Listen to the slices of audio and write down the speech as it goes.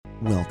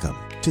Welcome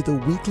to the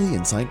Weekly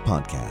Insight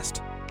Podcast,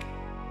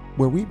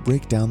 where we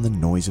break down the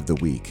noise of the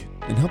week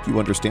and help you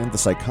understand the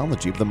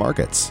psychology of the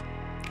markets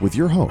with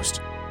your host,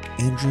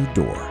 Andrew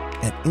Dorr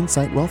at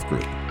Insight Wealth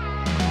Group.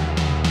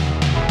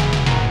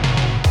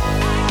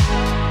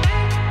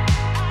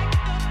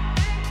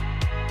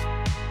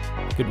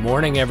 Good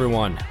morning,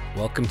 everyone.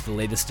 Welcome to the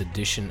latest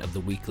edition of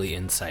the Weekly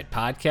Insight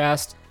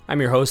Podcast.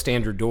 I'm your host,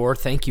 Andrew Dorr.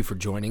 Thank you for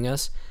joining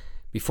us.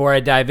 Before I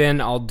dive in,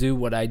 I'll do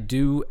what I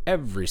do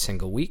every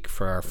single week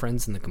for our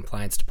friends in the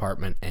compliance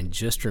department and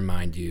just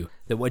remind you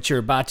that what you're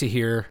about to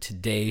hear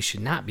today should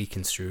not be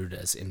construed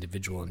as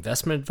individual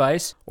investment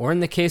advice, or in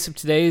the case of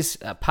today's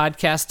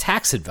podcast,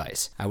 tax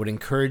advice. I would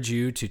encourage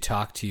you to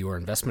talk to your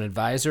investment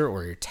advisor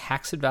or your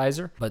tax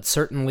advisor, but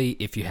certainly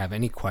if you have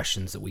any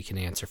questions that we can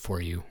answer for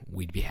you,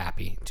 we'd be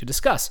happy to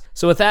discuss.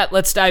 So with that,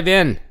 let's dive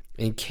in.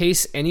 In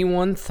case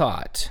anyone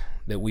thought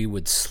that we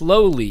would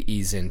slowly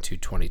ease into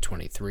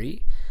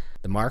 2023,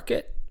 the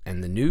market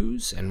and the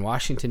news and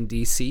Washington,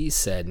 D.C.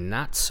 said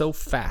not so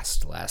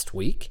fast last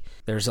week.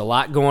 There's a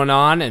lot going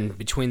on, and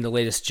between the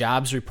latest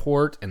jobs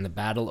report and the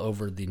battle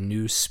over the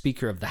new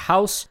Speaker of the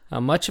House,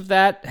 much of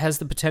that has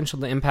the potential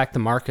to impact the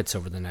markets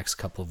over the next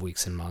couple of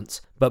weeks and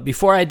months. But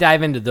before I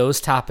dive into those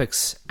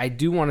topics, I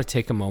do want to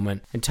take a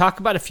moment and talk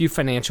about a few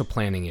financial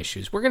planning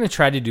issues. We're going to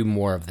try to do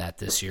more of that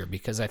this year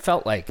because I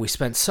felt like we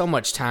spent so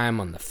much time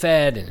on the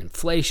Fed and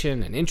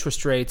inflation and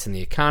interest rates and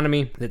the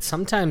economy that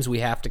sometimes we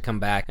have to come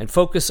back and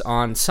focus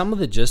on some of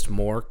the just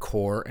more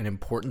core and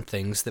important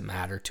things that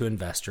matter to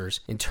investors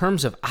in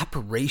terms of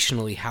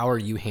operationally, how are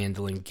you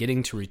handling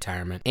getting to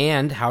retirement,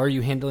 and how are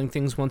you handling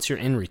things once you're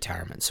in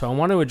retirement. So I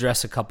want to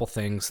address a couple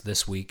things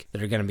this week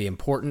that are going to be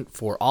important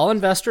for all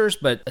investors,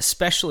 but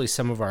especially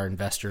some of our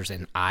investors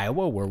in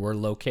Iowa, where we're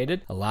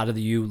located. A lot of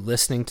you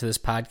listening to this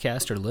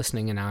podcast are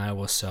listening in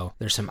Iowa, so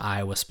there's some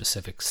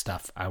Iowa-specific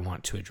stuff I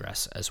want to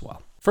address as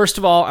well. First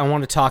of all, I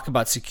want to talk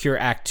about Secure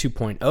Act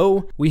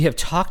 2.0. We have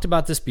talked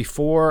about this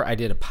before. I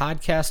did a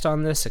podcast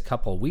on this a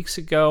couple of weeks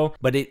ago,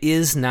 but it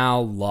is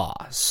now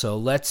law. So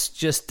let's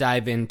just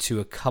dive into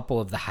a couple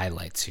of the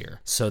highlights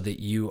here so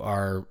that you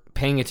are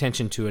paying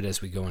attention to it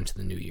as we go into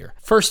the new year.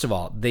 First of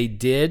all, they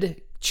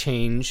did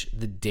change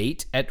the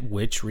date at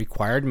which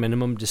required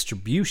minimum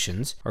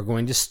distributions are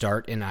going to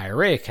start in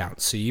IRA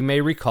accounts. So you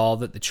may recall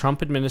that the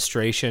Trump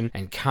administration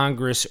and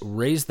Congress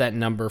raised that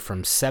number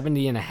from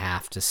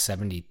 70.5 to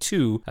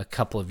 72 a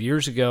couple of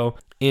years ago.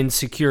 In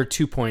Secure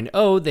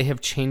 2.0, they have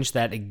changed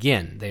that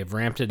again. They have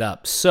ramped it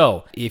up.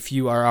 So if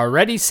you are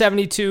already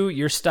 72,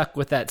 you're stuck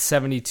with that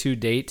 72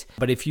 date.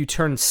 But if you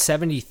turn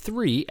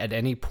 73 at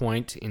any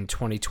point in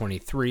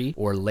 2023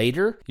 or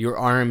later, your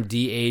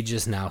RMD age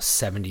is now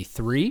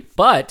 73.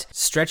 But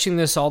stretching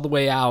this all the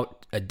way out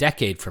a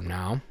decade from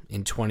now,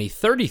 in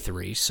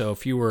 2033, so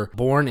if you were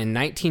born in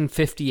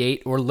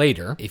 1958 or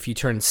later, if you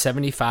turn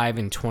 75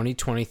 in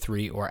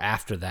 2023 or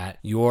after that,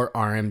 your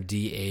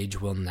RMD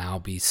age will now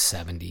be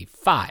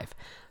 75.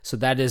 So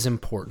that is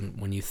important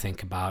when you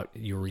think about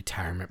your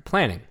retirement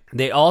planning.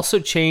 They also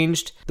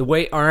changed the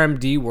way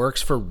RMD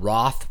works for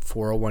Roth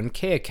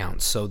 401k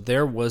accounts. So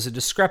there was a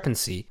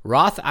discrepancy.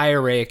 Roth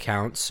IRA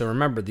accounts, so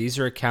remember, these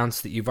are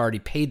accounts that you've already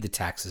paid the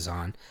taxes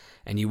on,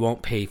 and you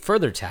won't pay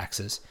further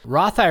taxes.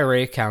 Roth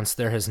IRA accounts,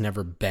 there has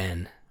never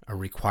been a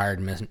required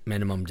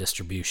minimum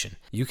distribution.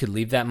 You could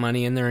leave that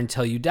money in there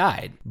until you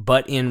died.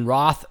 But in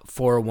Roth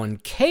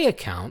 401k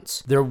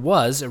accounts, there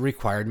was a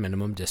required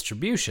minimum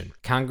distribution.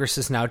 Congress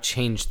has now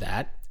changed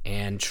that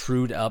and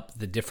trued up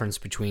the difference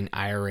between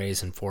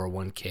IRAs and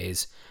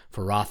 401ks.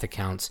 For Roth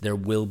accounts, there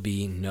will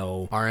be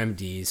no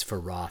RMDs for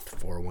Roth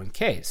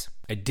 401ks.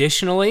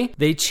 Additionally,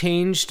 they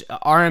changed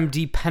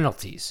RMD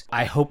penalties.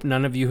 I hope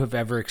none of you have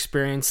ever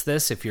experienced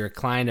this. If you're a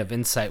client of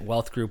Insight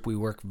Wealth Group, we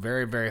work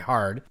very, very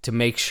hard to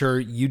make sure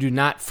you do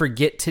not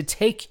forget to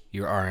take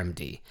your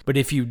RMD. But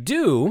if you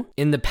do,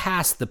 in the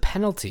past, the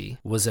penalty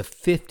was a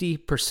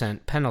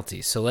 50%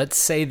 penalty. So let's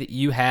say that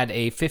you had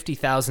a $50,000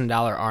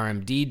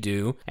 RMD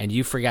due and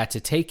you forgot to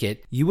take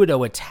it, you would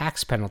owe a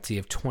tax penalty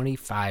of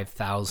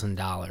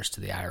 $25,000 to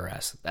the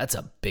IRS. That's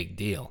a big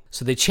deal.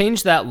 So they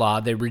changed that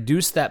law. They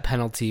reduced that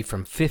penalty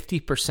from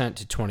 50%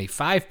 to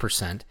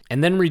 25%,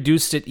 and then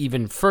reduced it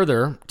even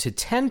further to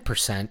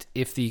 10%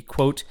 if the,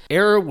 quote,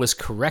 error was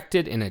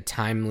corrected in a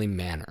timely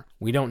manner.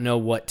 We don't know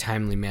what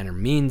timely manner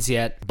means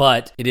yet,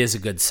 but it is a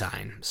good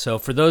sign. So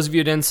for those of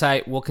you at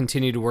Insight, we'll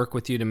continue to work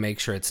with you to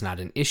make sure it's not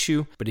an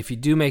issue. But if you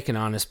do make an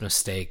honest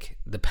mistake,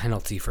 the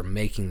penalty for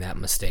making that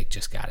mistake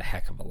just got a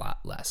heck of a lot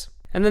less.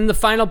 And then the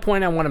final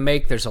point I want to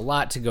make, there's a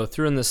lot to go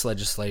through in this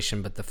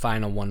legislation, but the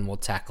final one we'll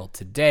tackle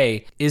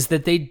today is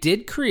that they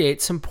did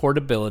create some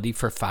portability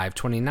for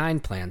 529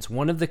 plans.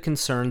 One of the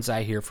concerns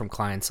I hear from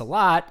clients a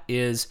lot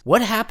is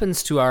what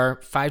happens to our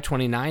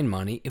 529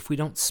 money if we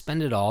don't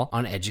spend it all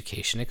on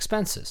education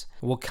expenses?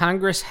 Well,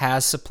 Congress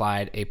has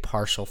supplied a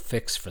partial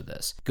fix for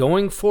this.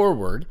 Going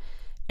forward,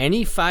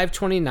 any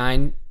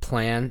 529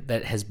 plan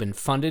that has been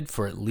funded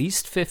for at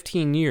least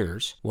 15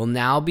 years will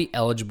now be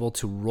eligible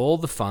to roll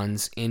the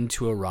funds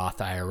into a Roth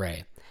IRA.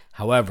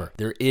 However,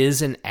 there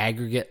is an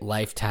aggregate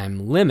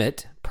lifetime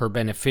limit per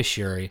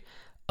beneficiary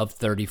of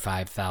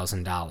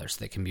 $35,000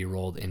 that can be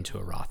rolled into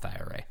a Roth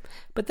IRA.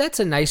 But that's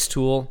a nice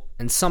tool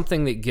and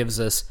something that gives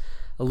us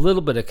a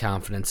little bit of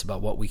confidence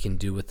about what we can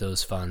do with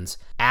those funds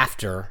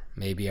after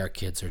maybe our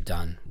kids are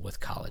done with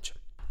college.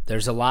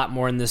 There's a lot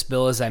more in this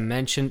bill, as I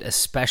mentioned,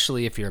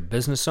 especially if you're a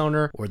business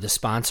owner or the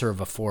sponsor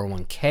of a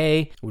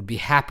 401k. Would be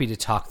happy to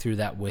talk through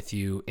that with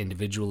you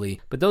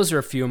individually. But those are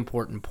a few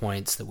important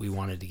points that we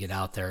wanted to get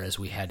out there as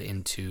we head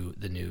into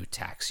the new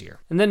tax year.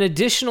 And then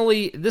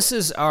additionally, this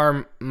is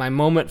my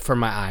moment for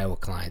my Iowa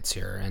clients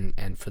here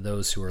and for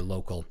those who are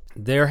local.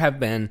 There have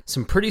been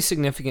some pretty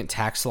significant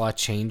tax law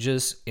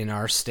changes in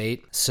our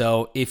state.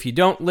 So if you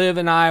don't live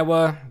in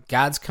Iowa,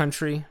 God's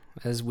country,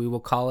 as we will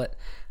call it,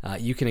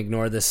 you can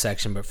ignore this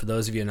section, but for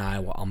those of you in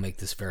Iowa, I'll make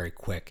this very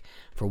quick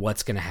for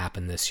what's going to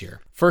happen this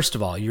year. First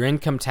of all, your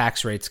income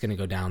tax rate is going to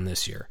go down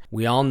this year.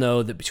 We all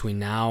know that between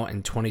now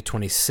and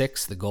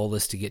 2026, the goal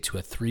is to get to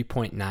a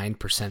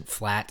 3.9%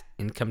 flat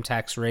income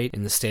tax rate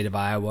in the state of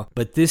Iowa.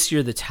 But this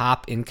year, the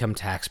top income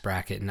tax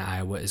bracket in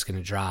Iowa is going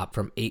to drop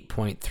from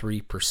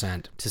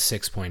 8.3% to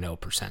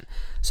 6.0%.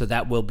 So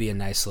that will be a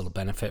nice little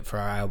benefit for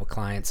our Iowa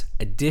clients.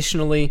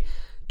 Additionally,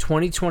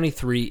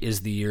 2023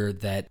 is the year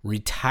that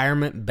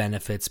retirement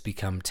benefits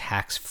become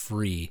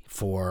tax-free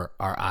for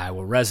our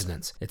Iowa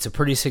residents. It's a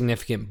pretty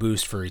significant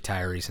boost for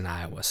retirees in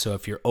Iowa. So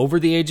if you're over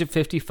the age of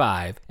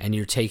 55 and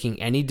you're taking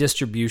any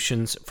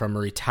distributions from a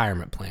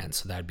retirement plan,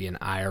 so that'd be an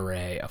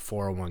IRA, a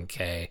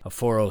 401k, a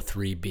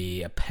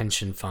 403b, a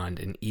pension fund,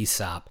 an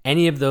ESOP,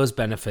 any of those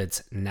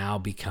benefits now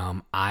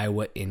become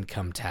Iowa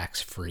income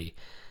tax-free.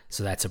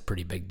 So that's a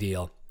pretty big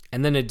deal.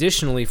 And then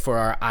additionally, for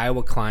our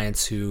Iowa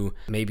clients who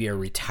maybe are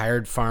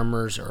retired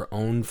farmers or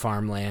own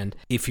farmland,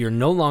 if you're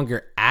no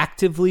longer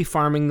actively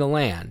farming the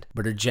land,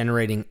 but are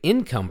generating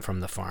income from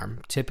the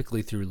farm,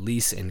 typically through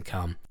lease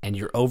income, and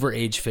you're over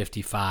age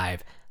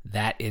 55,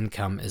 that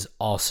income is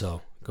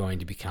also going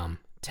to become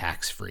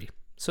tax-free.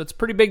 So it's a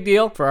pretty big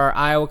deal for our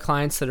Iowa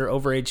clients that are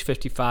over age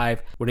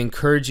 55. Would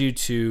encourage you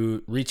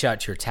to reach out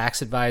to your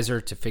tax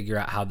advisor to figure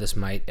out how this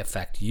might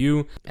affect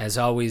you. As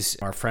always,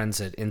 our friends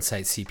at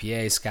Insight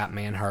CPA, Scott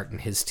Manhart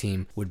and his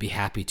team would be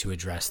happy to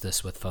address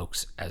this with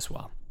folks as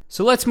well.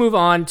 So let's move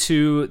on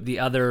to the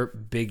other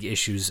big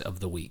issues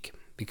of the week,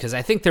 because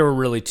I think there were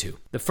really two.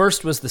 The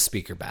first was the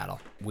speaker battle.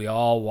 We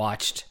all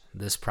watched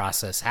this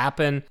process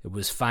happen. It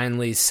was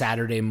finally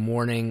Saturday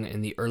morning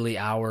in the early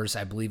hours,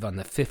 I believe on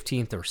the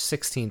 15th or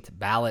 16th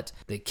ballot,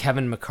 that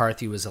Kevin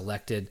McCarthy was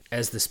elected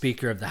as the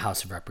Speaker of the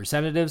House of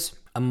Representatives.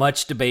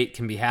 Much debate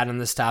can be had on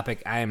this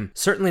topic. I am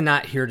certainly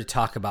not here to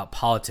talk about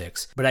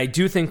politics, but I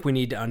do think we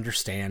need to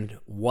understand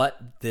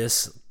what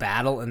this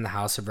battle in the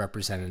House of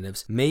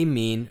Representatives may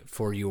mean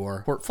for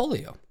your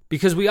portfolio.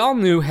 Because we all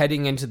knew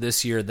heading into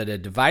this year that a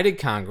divided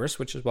Congress,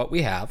 which is what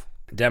we have,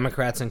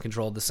 Democrats in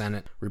control of the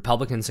Senate,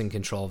 Republicans in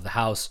control of the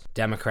House,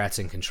 Democrats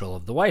in control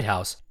of the White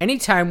House.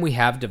 Anytime we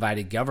have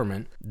divided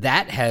government,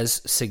 that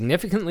has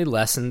significantly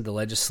lessened the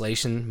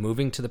legislation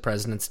moving to the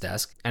president's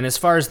desk. And as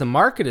far as the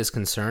market is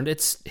concerned,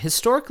 it's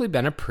historically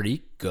been a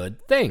pretty good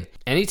thing.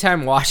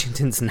 Anytime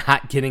Washington's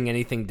not getting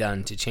anything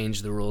done to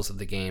change the rules of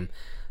the game,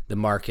 the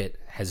market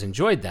has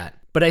enjoyed that.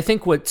 But I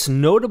think what's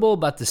notable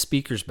about the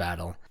speaker's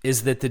battle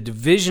is that the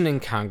division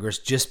in Congress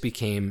just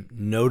became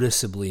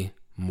noticeably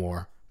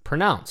more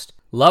pronounced.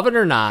 Love it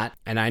or not,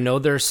 and I know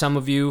there are some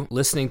of you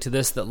listening to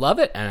this that love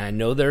it, and I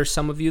know there are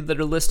some of you that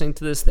are listening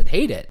to this that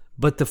hate it,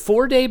 but the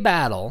 4-day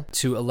battle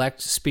to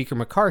elect Speaker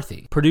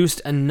McCarthy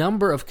produced a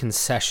number of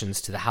concessions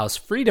to the House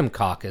Freedom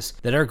Caucus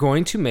that are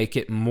going to make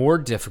it more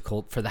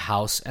difficult for the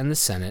House and the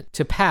Senate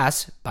to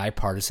pass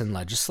bipartisan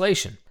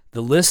legislation. The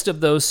list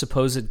of those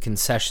supposed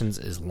concessions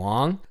is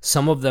long.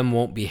 Some of them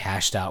won't be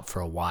hashed out for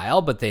a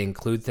while, but they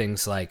include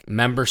things like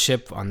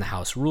membership on the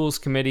House Rules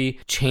Committee,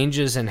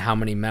 changes in how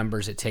many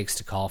members it takes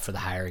to call for the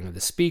hiring of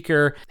the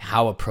Speaker,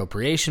 how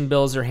appropriation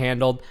bills are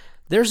handled.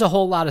 There's a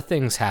whole lot of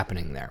things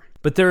happening there.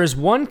 But there is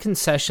one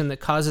concession that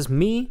causes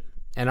me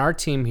and our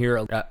team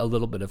here a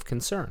little bit of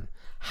concern.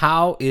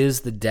 How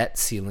is the debt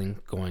ceiling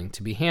going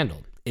to be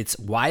handled? It's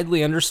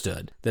widely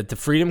understood that the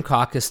Freedom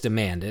Caucus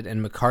demanded,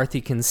 and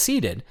McCarthy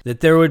conceded, that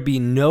there would be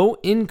no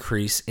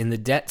increase in the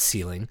debt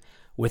ceiling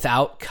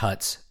without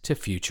cuts to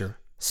future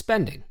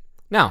spending.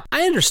 Now,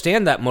 I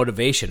understand that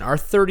motivation. Our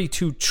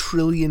 $32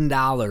 trillion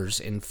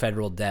in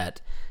federal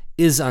debt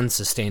is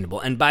unsustainable.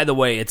 And by the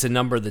way, it's a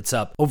number that's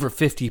up over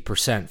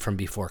 50% from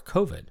before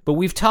COVID. But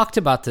we've talked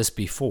about this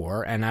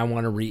before, and I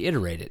want to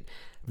reiterate it.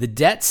 The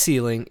debt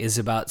ceiling is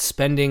about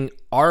spending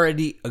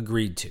already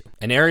agreed to,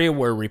 an area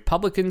where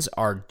Republicans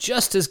are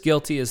just as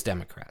guilty as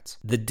Democrats.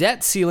 The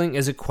debt ceiling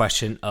is a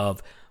question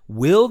of,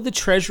 will the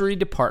Treasury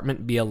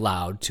Department be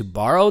allowed to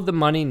borrow the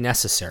money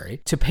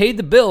necessary to pay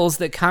the bills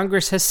that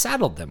Congress has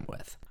saddled them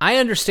with? I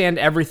understand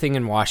everything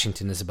in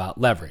Washington is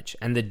about leverage,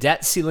 and the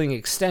debt ceiling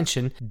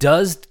extension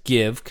does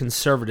give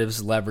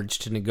conservatives leverage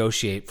to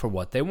negotiate for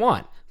what they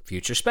want.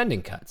 Future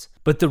spending cuts.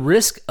 But the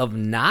risk of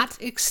not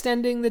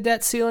extending the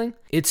debt ceiling,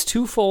 it's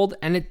twofold,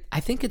 and I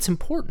think it's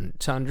important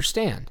to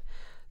understand.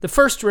 The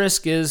first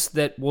risk is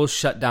that we'll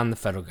shut down the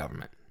federal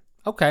government.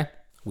 Okay,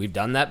 We've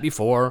done that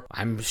before.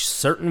 I'm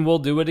certain we'll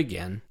do it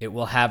again. It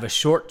will have a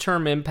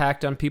short-term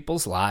impact on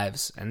people's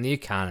lives and the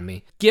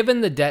economy.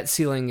 Given the debt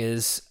ceiling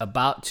is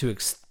about to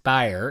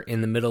expire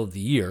in the middle of the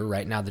year,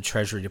 right now the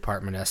Treasury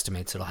Department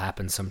estimates it'll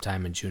happen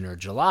sometime in June or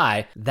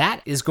July,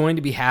 that is going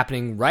to be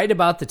happening right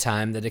about the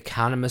time that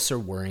economists are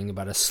worrying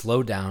about a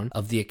slowdown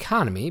of the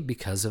economy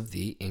because of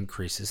the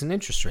increases in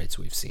interest rates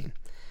we've seen.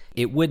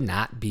 It would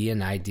not be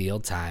an ideal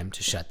time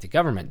to shut the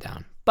government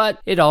down, but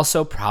it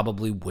also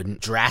probably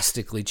wouldn't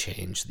drastically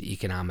change the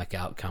economic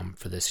outcome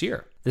for this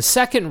year. The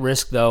second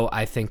risk, though,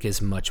 I think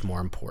is much more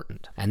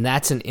important, and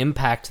that's an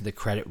impact to the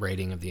credit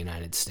rating of the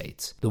United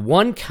States. The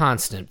one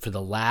constant for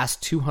the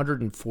last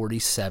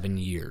 247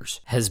 years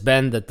has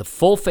been that the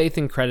full faith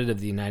and credit of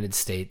the United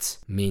States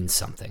means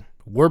something.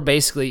 We're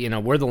basically,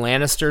 we're the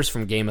Lannisters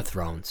from Game of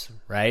Thrones,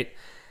 right?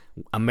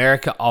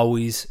 America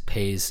always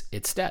pays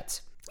its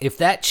debts. If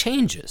that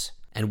changes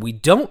and we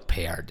don't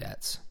pay our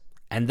debts,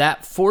 and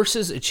that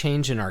forces a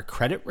change in our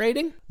credit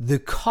rating, the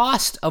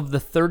cost of the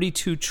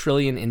 $32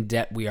 trillion in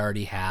debt we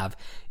already have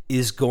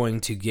is going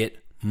to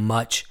get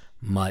much,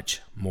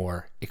 much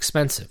more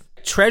expensive.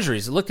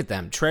 Treasuries, look at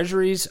them.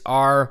 Treasuries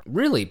are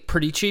really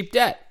pretty cheap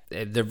debt.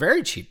 They're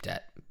very cheap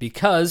debt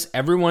because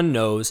everyone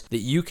knows that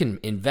you can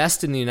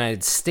invest in the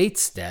United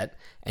States debt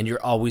and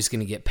you're always going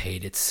to get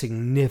paid. It's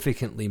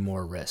significantly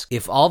more risk.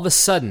 If all of a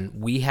sudden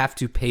we have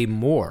to pay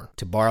more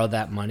to borrow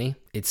that money,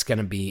 it's going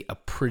to be a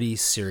pretty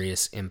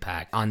serious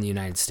impact on the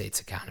United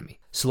States economy.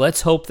 So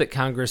let's hope that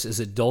Congress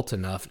is adult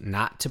enough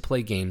not to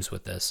play games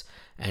with this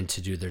and to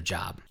do their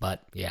job.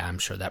 But yeah, I'm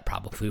sure that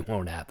probably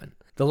won't happen.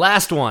 The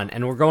last one,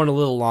 and we're going a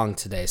little long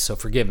today, so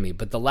forgive me,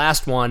 but the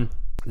last one,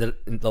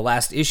 the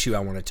last issue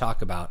I want to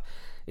talk about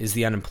is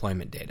the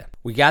unemployment data.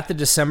 We got the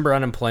December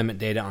unemployment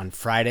data on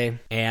Friday,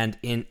 and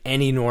in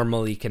any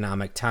normal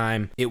economic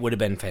time, it would have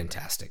been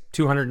fantastic.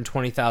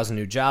 220,000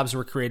 new jobs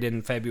were created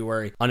in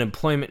February.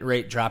 Unemployment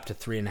rate dropped to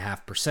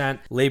 3.5%.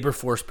 Labor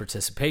force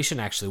participation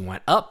actually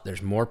went up.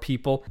 There's more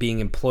people being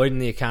employed in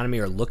the economy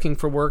or looking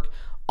for work.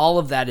 All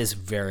of that is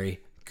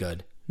very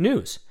good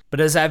news. But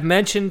as I've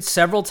mentioned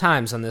several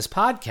times on this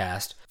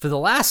podcast, for the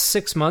last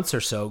 6 months or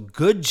so,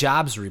 good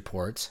jobs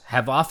reports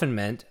have often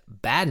meant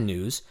bad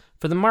news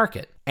for the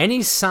market.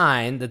 Any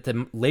sign that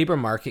the labor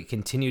market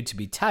continued to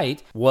be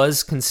tight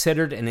was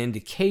considered an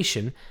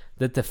indication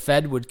that the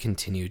Fed would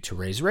continue to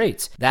raise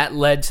rates. That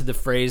led to the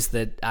phrase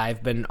that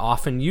I've been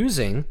often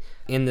using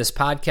in this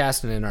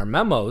podcast and in our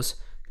memos,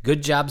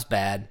 good jobs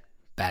bad,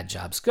 bad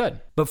jobs good.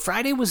 But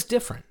Friday was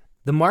different.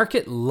 The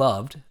market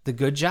loved the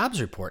good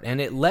jobs report, and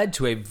it led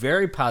to a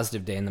very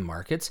positive day in the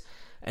markets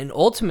and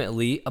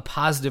ultimately a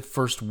positive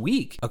first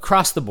week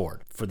across the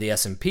board for the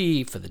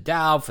S&P, for the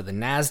Dow, for the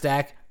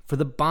NASDAQ, for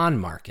the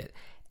bond market.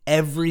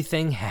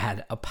 Everything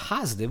had a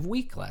positive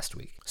week last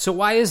week. So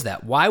why is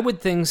that? Why would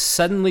things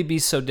suddenly be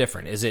so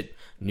different? Is it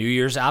New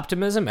Year's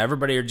optimism?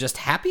 Everybody are just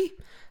happy?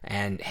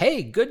 And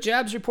hey, good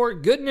jobs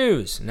report, good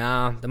news.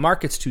 No, the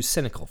market's too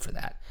cynical for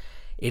that.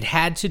 It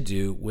had to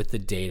do with the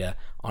data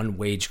on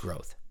wage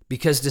growth.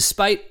 Because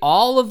despite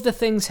all of the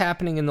things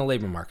happening in the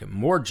labor market,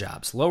 more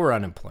jobs, lower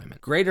unemployment,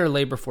 greater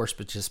labor force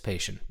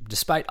participation,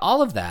 despite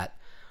all of that,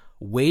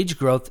 wage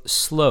growth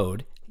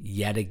slowed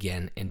yet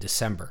again in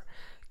December,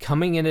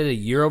 coming in at a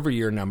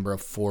year-over-year number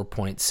of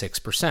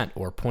 4.6%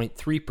 or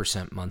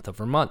 0.3% month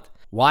over month.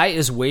 Why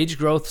is wage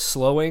growth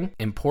slowing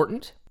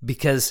important?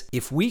 Because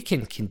if we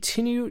can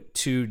continue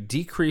to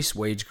decrease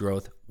wage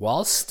growth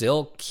while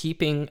still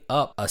keeping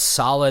up a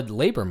solid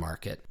labor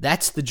market,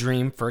 that's the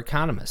dream for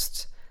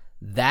economists.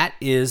 That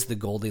is the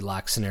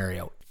Goldilocks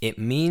scenario. It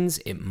means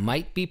it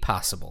might be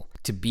possible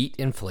to beat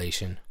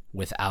inflation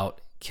without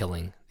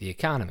killing the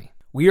economy.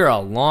 We are a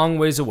long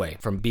ways away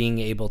from being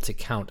able to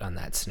count on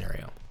that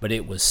scenario, but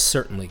it was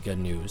certainly good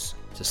news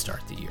to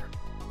start the year.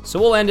 So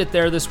we'll end it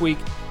there this week.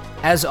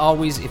 As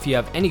always, if you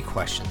have any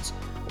questions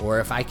or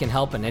if I can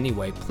help in any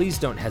way, please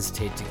don't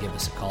hesitate to give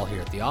us a call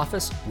here at the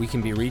office. We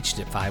can be reached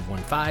at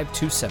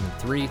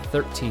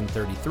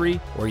 515-273-1333,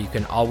 or you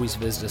can always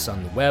visit us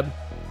on the web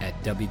at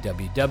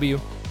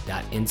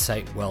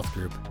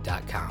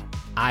www.insightwealthgroup.com.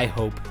 I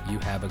hope you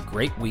have a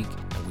great week,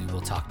 and we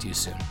will talk to you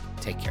soon.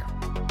 Take care.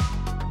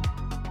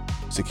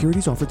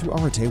 Securities offered through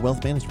Arete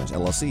Wealth Management,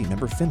 LLC,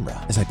 member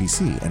FINRA,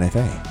 SIPC,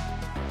 NFA.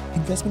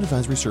 Investment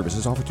advisory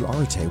services offered through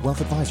Arete Wealth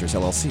Advisors,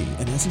 LLC,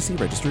 an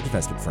SEC-registered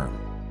investment firm.